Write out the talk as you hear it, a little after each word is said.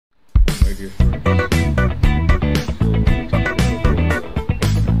my dear students.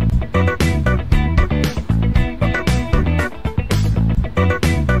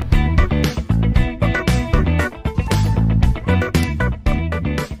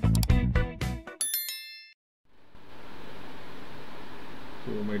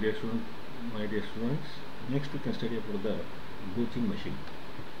 So my dear students, next we can study about the broaching machine.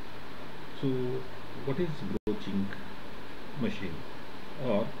 So what is broaching machine,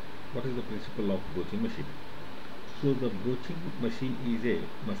 or what is the principle of broaching machine? So the broaching machine is a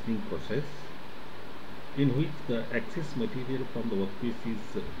machining process in which the excess material from the workpiece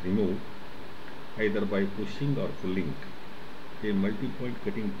is removed either by pushing or pulling a multi-point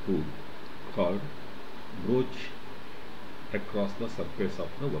cutting tool called broach across the surface of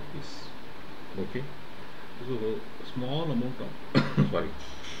the workpiece. Okay, so small amount of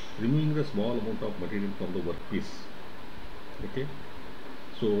removing the small amount of material from the workpiece. Okay,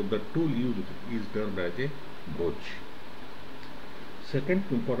 so the tool used is termed as a broach. Second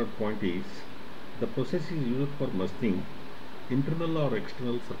important point is the process is used for machining internal or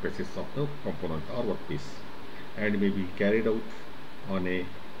external surfaces of the component or workpiece and may be carried out on a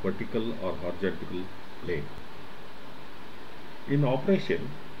vertical or horizontal plane. In operation,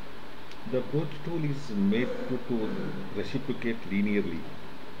 the broach tool is made to reciprocate linearly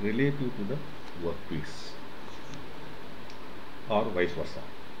relative to the workpiece or vice versa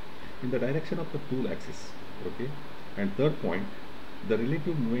in the direction of the tool axis. Okay, and third point, the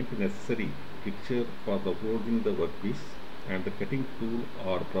relative movement necessary fixture for the holding the workpiece and the cutting tool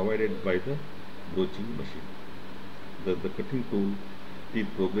are provided by the broaching machine. The cutting tool is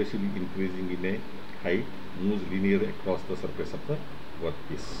progressively increasing in a height, moves linear across the surface of the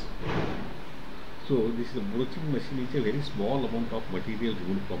workpiece. So this is a broaching machine is a very small amount of material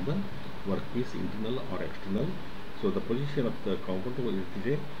removed from the workpiece, internal or external. So the position of the component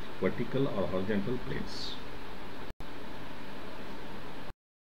is a vertical or horizontal planes.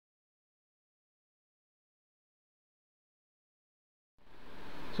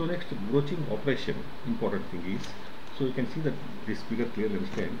 So next, broaching operation, important thing is, so you can see that this figure clearly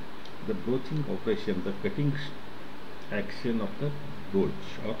understand the broaching operation, the cutting action of the broach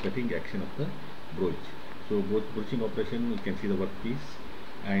or cutting action of the broach. So both broaching operation, you can see the workpiece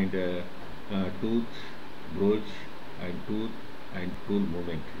and tooth, broach and tooth and tool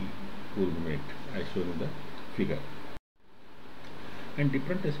movement as shown in the figure. And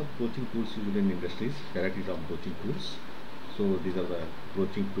different types of broaching tools used in industries, varieties of broaching tools. So these are the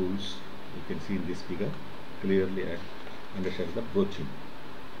broaching tools you can see in this figure, clearly understand the broaching.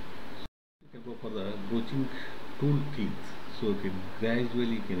 So you can go for the broaching tool teeth. So you can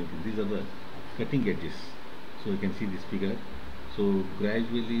gradually, these are the cutting edges. So you can see this figure. So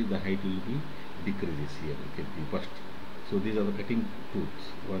gradually the height will be decreases here. You can see first. So these are the cutting tools.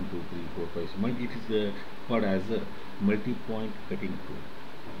 1, 2, 3, 4, 5. So it is called as a multi-point cutting tool.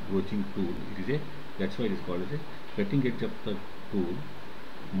 Broaching tool. It is a, that's why it is called as a cutting edge of the tool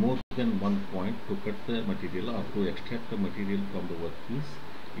more than one point to cut the material or to extract the material from the workpiece.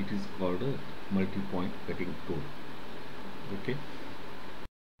 It is called a multi-point cutting tool. Okay.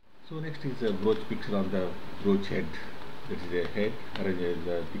 So next is a broach picture on the broach head. That is a head,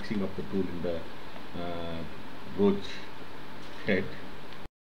 the fixing of the tool in the broach head.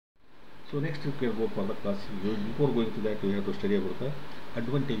 So next you can go for the class. Before going to that, we have to study about the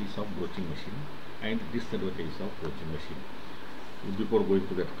advantages of broaching machine and disadvantages of broaching machine before going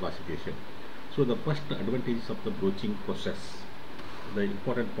to that classification. So the first advantages of the broaching process, the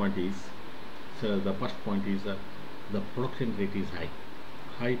important point is, so the first point is the production rate is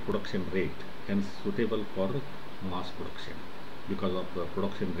high production rate, hence suitable for mass production. Because of the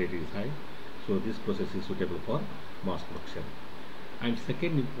production rate is high, so this process is suitable for mass production. And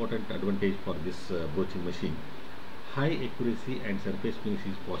second important advantage for this broaching machine, high accuracy and surface finish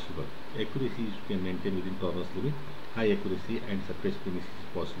is possible. Accuracy you can maintain within tolerance limit. High accuracy and surface finish is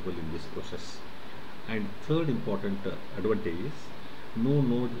possible in this process. And third important advantage is no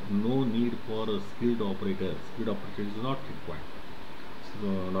need for a skilled operator. Skilled operator is not required. So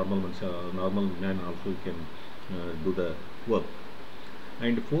normal man also can do the work.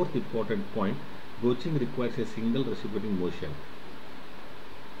 And fourth important point, broaching requires a single reciprocating motion.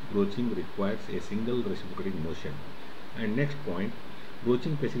 Broaching requires a single reciprocating motion. And next point,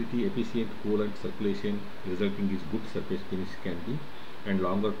 broaching facility efficient coolant circulation resulting is good surface finish can be and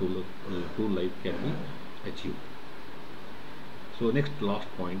longer tool life can be achieved. So next last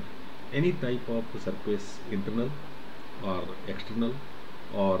point, any type of surface, internal or external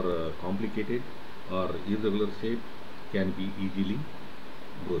or complicated or irregular shape, can be easily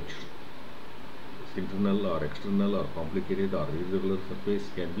broached. Internal or external or complicated or irregular surface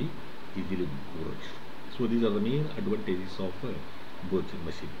can be easily broached. So these are the main advantages of broaching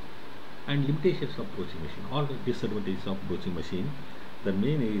machine. And limitations of broaching machine or disadvantages of broaching machine. The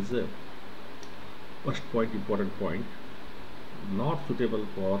main is first point, important point, not suitable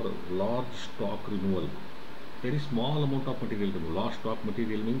for large stock removal. Very small amount of material removal. Large stock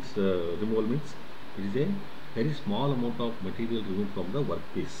material means removal means it is a very small amount of material removed from the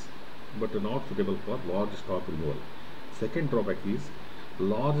workpiece, but not suitable for large stock removal. Second drawback is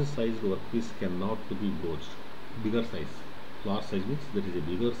large sized workpiece cannot to be broached. Bigger size. Large size means that is a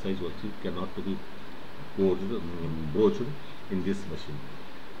bigger size workpiece cannot to be broached in this machine.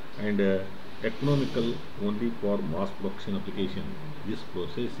 And economical only for mass production application. This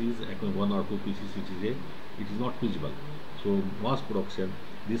process is one or two pieces. It is not feasible. So mass production,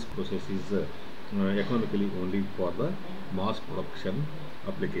 this process is economically only for the mass production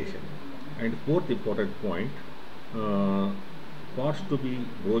application. And fourth important point, parts to be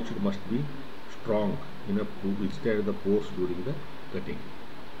broached must be strong enough to withstand the force during the cutting.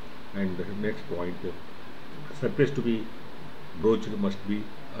 And the next point, surface to be broached must be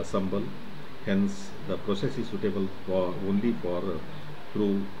assembled. Hence, the process is suitable for only for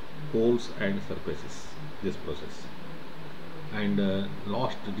through holes and surfaces. This process. And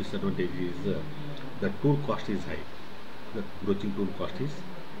last disadvantage is the tool cost is high. The broaching tool cost is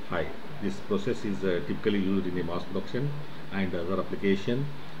high. This process is typically used in a mass production and other application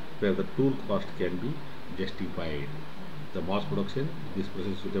where the tool cost can be justified. The mass production, this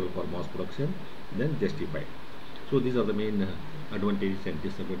process is suitable for mass production, then justified. So these are the main advantages and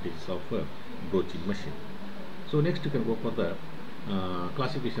disadvantages of broaching machine. So next you can go for the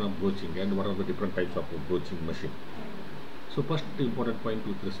classification of broaching and what are the different types of broaching machine. So first important point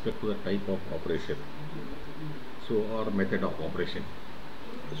with respect to the type of operation, so or method of operation.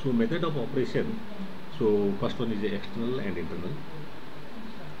 So method of operation, so first one is external and internal.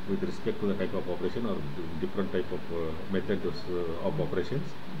 With respect to the type of operation or different type of methods of operations,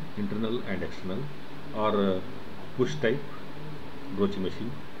 internal and external, or push type broaching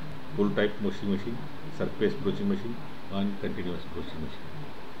machine, pull type broaching machine, surface broaching machine, and continuous broaching machine.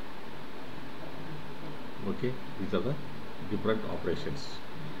 Okay, these are the different operations.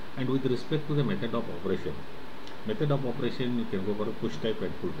 And with respect to the method of operation, you can go for a push type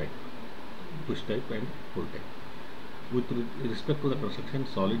and pull type. Push type and pull type. With respect to the construction,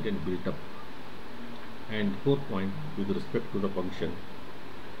 solid and built up. And fourth point, with respect to the function,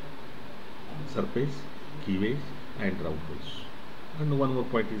 surface, keyways, and round holes. And one more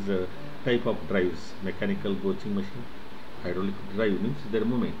point is type of drives, mechanical broaching machine, hydraulic drive means their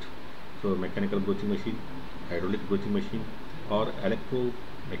movement. So mechanical broaching machine, hydraulic broaching machine, or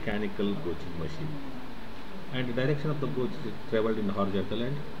electromechanical broaching machine. And direction of the broach is traveled in horizontal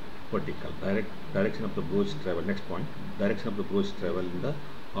and vertical. Direction of the broach travel. Next point, direction of the broach travel in the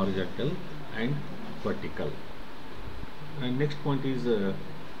horizontal and vertical. And next point is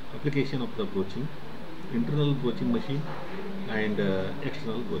application of the broaching, internal broaching machine and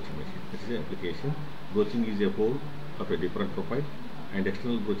external broaching machine. This is the application. Broaching is a hole of a different profile, and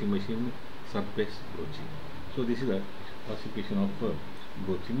external broaching machine, surface broaching. So this is the classification of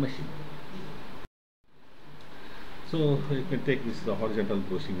broaching machine. So you can take this the horizontal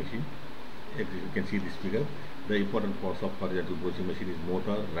broaching machine. As you can see this figure, the important parts of horizontal broaching machine is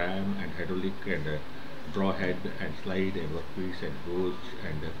motor, ram, and hydraulic, and draw head, and slide, and workpiece, and broach,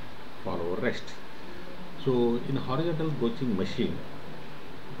 and follower rest. So in horizontal broaching machine,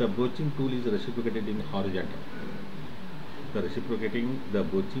 the broaching tool is reciprocated in horizontal. The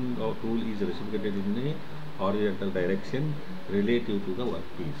broaching tool is reciprocated in a horizontal direction relative to the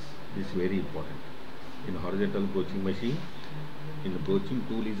workpiece. This is very important. In horizontal broaching machine, the broaching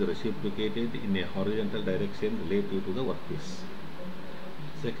tool is reciprocated in a horizontal direction relative to the workpiece.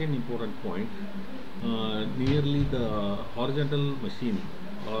 Second important point, nearly the horizontal machine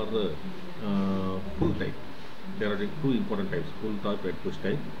or pull type. There are two important types, pull type and push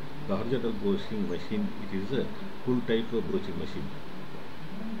type. The horizontal broaching machine, it is a pull type of broaching machine.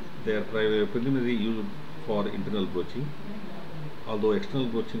 They are primarily used for internal broaching, although external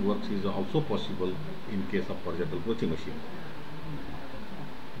broaching works is also possible in case of horizontal broaching machine.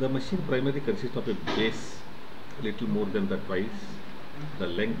 The machine primarily consists of a base little more than the twice the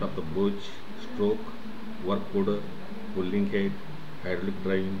length of the broach, stroke, work order, pulling head, hydraulic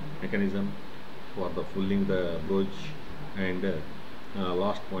driving mechanism for the pulling the broach, and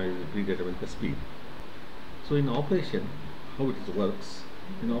last point is predetermine the speed. So in operation, how it works?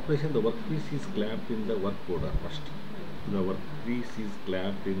 In operation, the workpiece is clamped in the work order first. The workpiece is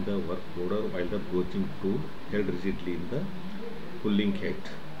clamped in the work order while the broaching tool held rigidly in the pulling head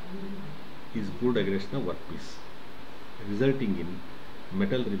is pulled against the workpiece, resulting in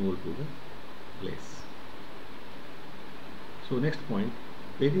metal removal to the place. So next point,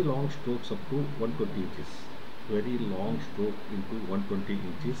 very long strokes up to 120 inches. Very long stroke into 120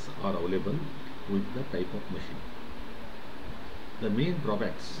 inches are available with the type of machine. The main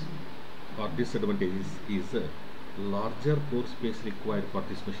drawbacks or disadvantages is larger floor space required for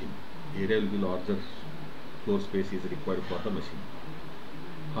this machine. Area will be larger, floor space is required for the machine.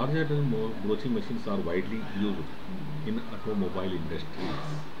 Horizontal broaching machines are widely used in automobile industries.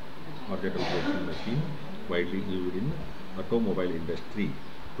 Horizontal broaching machine widely used in automobile industry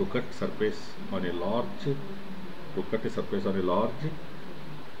to cut a surface on a large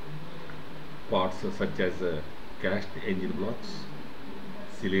parts such as cast engine blocks,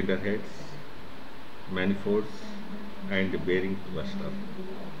 cylinder heads, manifolds, and bearing cluster.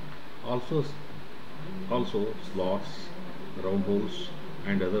 Also slots, round holes,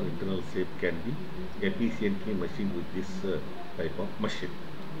 and other internal shape can be efficiently machined with this type of machine.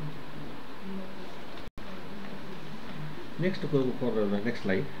 Next, go for the next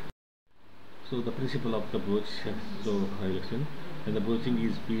slide. So the principle of the broach. So I will explain. And the broaching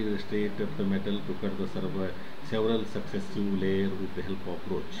is feed straight of the metal to cut the several successive layers with the help of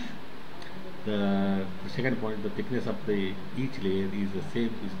broach. The second point, the thickness of each layer is the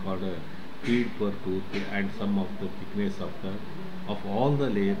same, is called a feed per tooth, and sum of the thickness of all the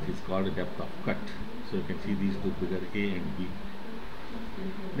layers is called depth of cut. So you can see these two figures A and B.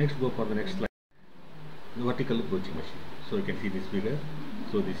 Next, go for the next slide. The vertical broaching machine. So you can see this figure.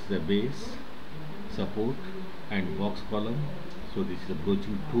 So this is the base, support, and box column. So this is a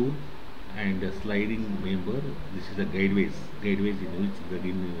broaching tool and a sliding member. This is a guideways in which the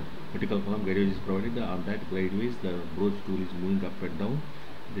vertical column guideways is provided. On that guideways the broach tool is moving up and down.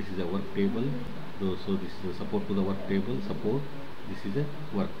 This is a work table. So this is a support to the work table, support. This is a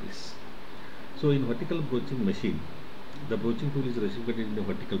workpiece. So in vertical broaching machine, the broaching tool is reciprocated in the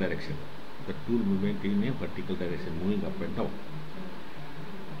vertical direction. The tool movement in a vertical direction, moving up and down.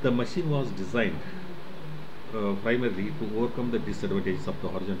 The machine was designed primarily to overcome the disadvantages of the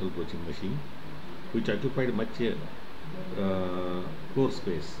horizontal broaching machine, which occupied much floor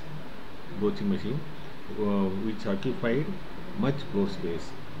space. Broaching machine which occupied much floor space.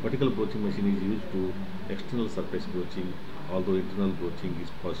 Vertical broaching machine is used to external surface broaching, although internal broaching is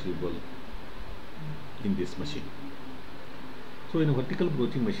possible in this machine. So in a vertical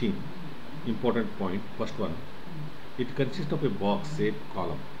broaching machine, important point, first one, it consists of a box shaped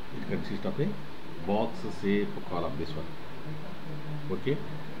column. It consists of a box shaped column, this one. Okay,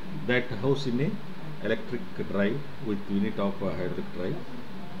 that house in a electric drive with unit of hydraulic drive.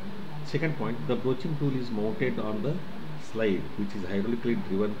 Second point, the broaching tool is mounted on the slide, which is hydraulically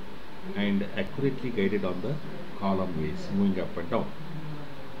driven and accurately guided on the column ways, moving up and down.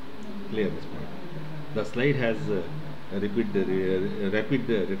 Clear this point. The slide has a rapid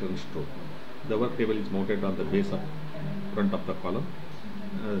return stroke. The work table is mounted on the base of front of the column.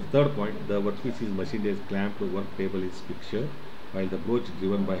 Third point, the workpiece is machined as clamped work table is fixture, while the broach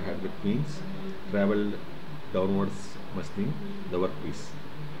driven by hydraulic means travel downwards machining the workpiece.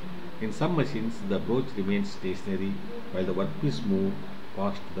 In some machines, the broach remains stationary while the workpiece moves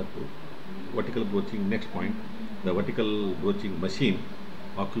past the tool. Vertical broaching. Next point, the vertical broaching machine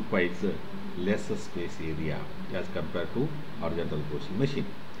occupies less space area as compared to horizontal broaching machine,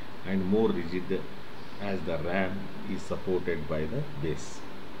 and more rigid as the ram is supported by the base.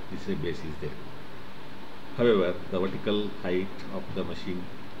 This base is there. However, the vertical height of the machine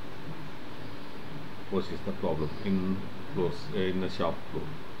poses the problem in the shop floor.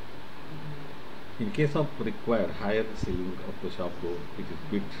 In case of require higher ceiling of the shop floor, which is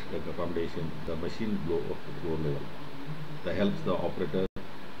bit like accommodation, the machine blow up to floor level. That helps the operator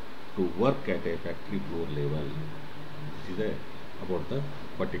to work at a factory floor level. This is about the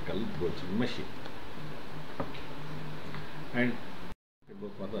vertical broaching machine. And go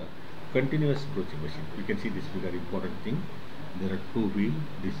for the continuous broaching machine. You can see this figure, important thing. There are two wheels.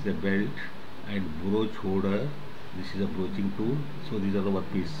 This is a belt and broach holder. This is a broaching tool. So these are the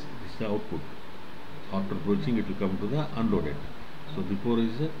workpiece. This is the output. After broaching, it will come to the unloaded. So before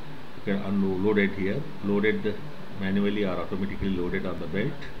is you can unloaded here, loaded manually or automatically loaded on the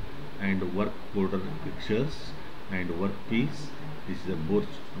belt, and work holder fixtures and workpiece. This is a broach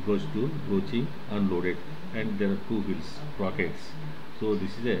tool, broaching, unloaded, and there are two wheels, sprockets. So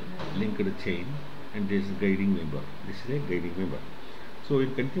this is a linked chain, and this is guiding member. This is a guiding member. So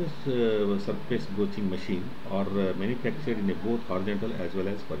in continuous surface broaching machine are manufactured in a both horizontal as well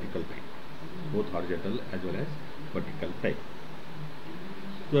as vertical type. Both horizontal as well as vertical type.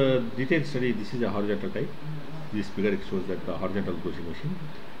 The detailed study, this is a horizontal type. This figure shows that the horizontal broaching machine.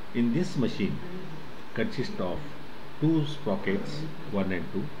 In this machine consists of two sprockets, 1 and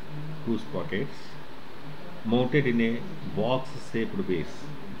 2, two sprockets mounted in a box shaped base.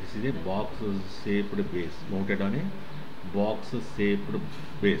 This is a box shaped base mounted on a box shaped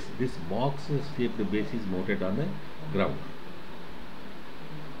base. This box shaped base is mounted on the ground.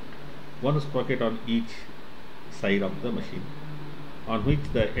 One sprocket on each side of the machine, on which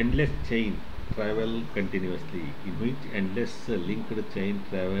the endless chain travel continuously, in which endless linked chain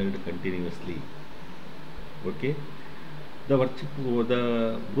traveled continuously. Okay, the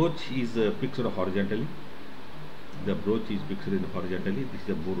broach is fixed horizontally. The broach is fixed horizontally. This is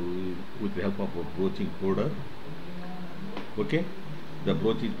a with the help of a broaching holder. Okay, the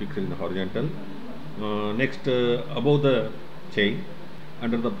broach is fixed in horizontal. Next, above the chain,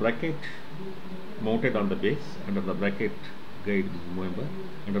 under the bracket mounted on the base, under the bracket guide member,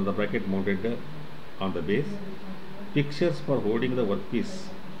 under the bracket mounted on the base, fixtures for holding the workpiece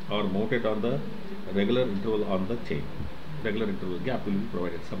are mounted on the regular interval on the chain. Regular interval gap will be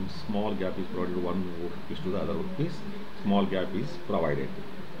provided. Some small gap is provided, one workpiece to the other workpiece. Small gap is provided.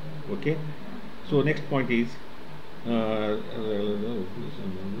 Okay. So next point is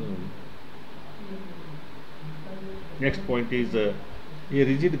a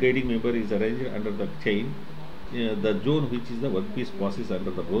rigid guiding member is arranged under the chain, the zone which is the workpiece passes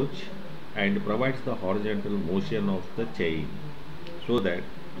under the broach, and provides the horizontal motion of the chain so that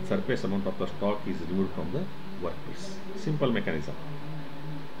surface amount of the stock is removed from the workpiece. Simple mechanism.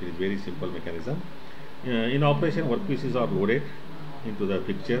 It is very simple mechanism. In operation, workpieces are loaded into the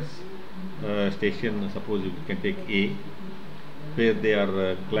fixtures. Station, suppose you can take A, where they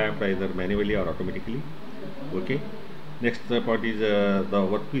are clamped either manually or automatically. Okay. Next part is the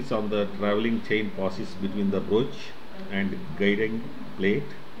workpiece on the traveling chain passes between the broach and guiding plate.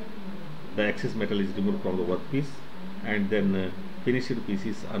 The excess metal is removed from the workpiece, and then finished piece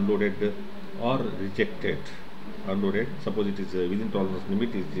is unloaded or rejected. Unloaded. Suppose it is within tolerance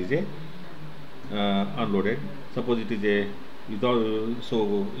limit, it is a unloaded. Suppose it is a without,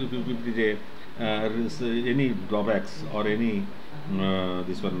 so if it is a any drawbacks or any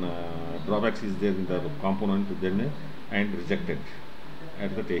drawbacks is there in the component, then and rejected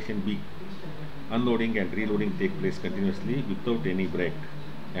at the station B. Unloading and reloading take place continuously without any break,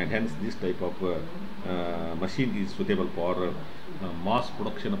 and hence this type of machine is suitable for mass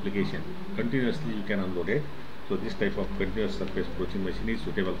production application. Continuously you can unload it. So this type of continuous surface broaching machine is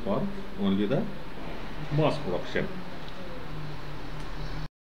suitable for only the mass production.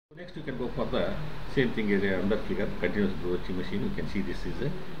 Next you can go for the same thing as under figure, continuous broaching machine. You can see this is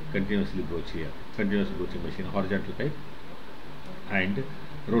a continuously broach here. Continuous broaching machine, horizontal type and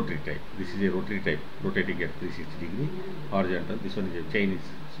rotary type. This is a rotary type, rotating at 360 degree. Horizontal, this one is a chain is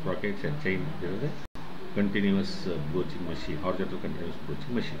sprockets and chain. There is a continuous broaching machine, horizontal continuous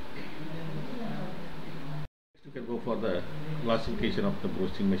broaching machine. Next you can go for the classification of the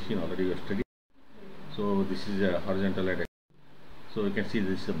broaching machine, already you have studied. So this is a horizontal and so you can see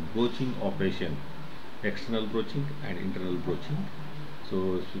this is a broaching operation, external broaching and internal broaching.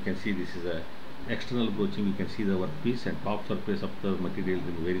 So as you can see, this is a external broaching. You can see the workpiece and top surface of the material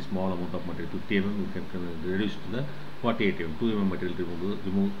in a very small amount of material, 50 mm. You can reduce to the 48 mm, 2 mm material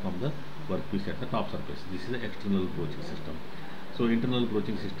removed from the workpiece at the top surface. This is the external broaching system. So internal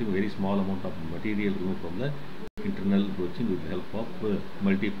broaching system, very small amount of material removed from the internal broaching with the help of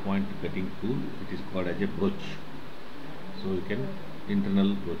multi-point cutting tool. It is called as a broach. So you can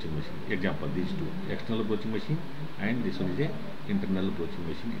internal broaching machine. Example, these two, external broaching machine and this one is a internal broaching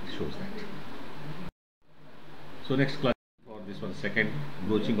machine. It shows that. So next class for this one, second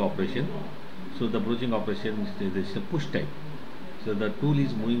broaching operation. So the broaching operation is a push type. So the tool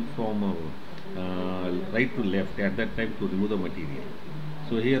is moving from right to left at that time to remove the material.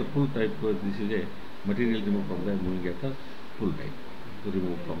 So here pull type, this is a material removed from the moving at the pull type to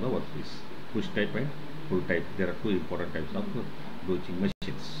remove from the workpiece. Push type and pull type. There are two important types of broaching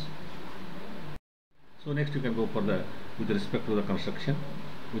machines. So next you can go for the, with respect to the construction.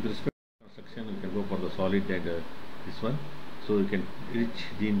 With respect to construction, you can go for the solid and this one. So you can reach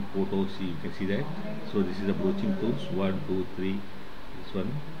in photo, see, you can see that. So this is the broaching tools, 1, 2, 3, this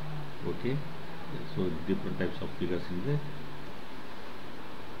one. Okay. So different types of figures in there.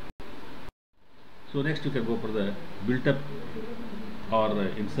 So next you can go for the built up or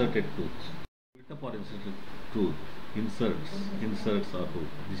inserted tools. Built up or inserted tool, inserts or tool.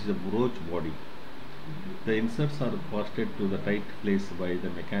 This is a broach body. The inserts are fastened to the tight place by the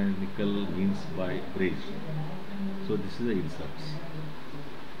mechanical means by brace. So this is the inserts.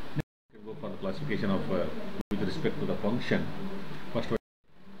 Next you can go for the classification of with respect to the function. First one,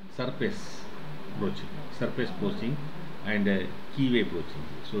 surface broaching. Surface broaching and keyway broaching.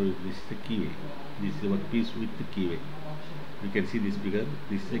 So this is the keyway. This is our piece with the keyway. You can see this figure.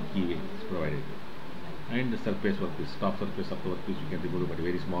 This is a keyway is provided, and the surface workpiece. Top surface of the workpiece you can remove, but a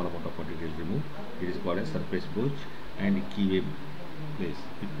very small amount of material remove. It is called as surface broach and keyway place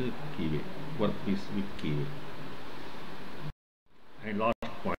with the keyway, workpiece with keyway. And last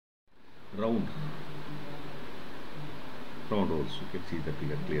point, round holes. You can see the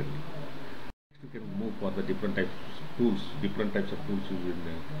figure clearly. You can move for the different types of tools. Different types of tools used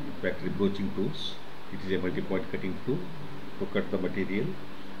in factory broaching tools. It is a multi-point cutting tool to cut the material.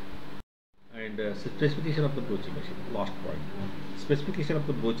 And specification of the broaching machine. Last point. Specification of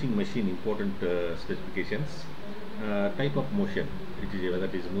the broaching machine. Important specifications. Type of motion. It is whether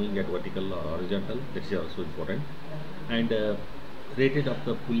it is moving at vertical or horizontal. That is also important. And rated of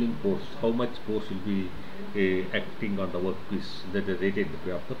the pulling force. How much force will be acting on the workpiece? That is rated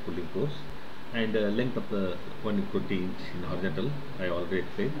of the pulling force. And length of the 120 inch in horizontal, I already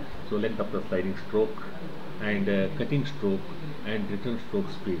explained. So length of the sliding stroke and cutting stroke and return stroke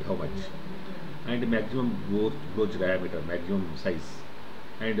speed, how much, and maximum broach diameter, maximum size,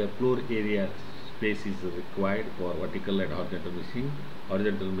 and floor area space is required for vertical and horizontal machine.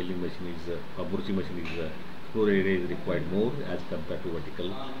 Horizontal milling machine is broaching machine is floor area is required more as compared to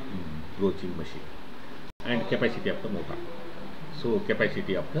vertical broaching machine. And capacity of the motor. So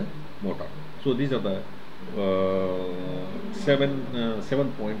capacity of the motor. So these are the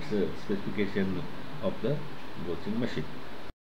seven points specification of the broaching machine.